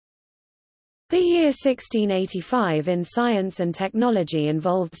The year 1685 in science and technology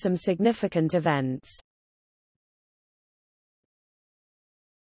involved some significant events.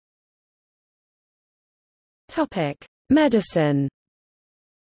 Medicine.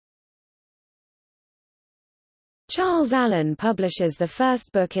 Charles Allen publishes the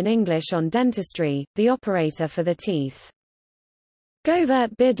first book in English on dentistry, The Operator for the Teeth.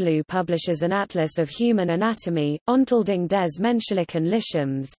 Govert Bidloo publishes an atlas of human anatomy, Ontleding des Menschlichen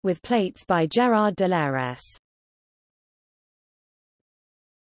Lichaams, with plates by Gerard de Lares.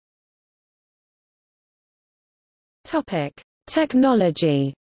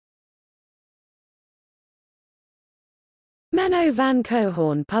 Technology. Menno van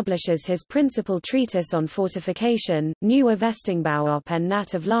Cohorn publishes his principal treatise on fortification, Nieuwe Vestingbouw op en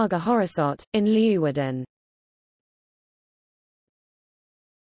Nat of Lager Horizot, in Leeuwarden.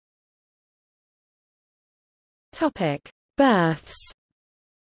 Births.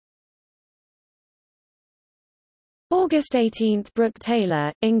 August 18 – Brooke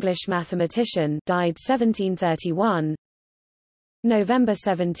Taylor, English mathematician, died 1731. November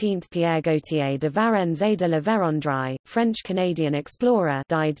 17 – Pierre Gautier de Varennes et de la Vérendrye, French-Canadian explorer,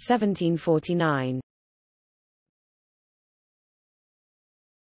 died 1749.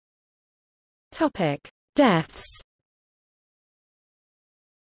 Deaths.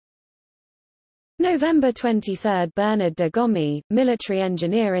 November 23 – Bernard de Gomme, military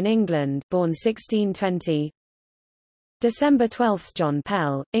engineer in England, born 1620. December 12 – John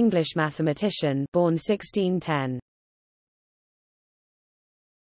Pell, English mathematician, born 1610.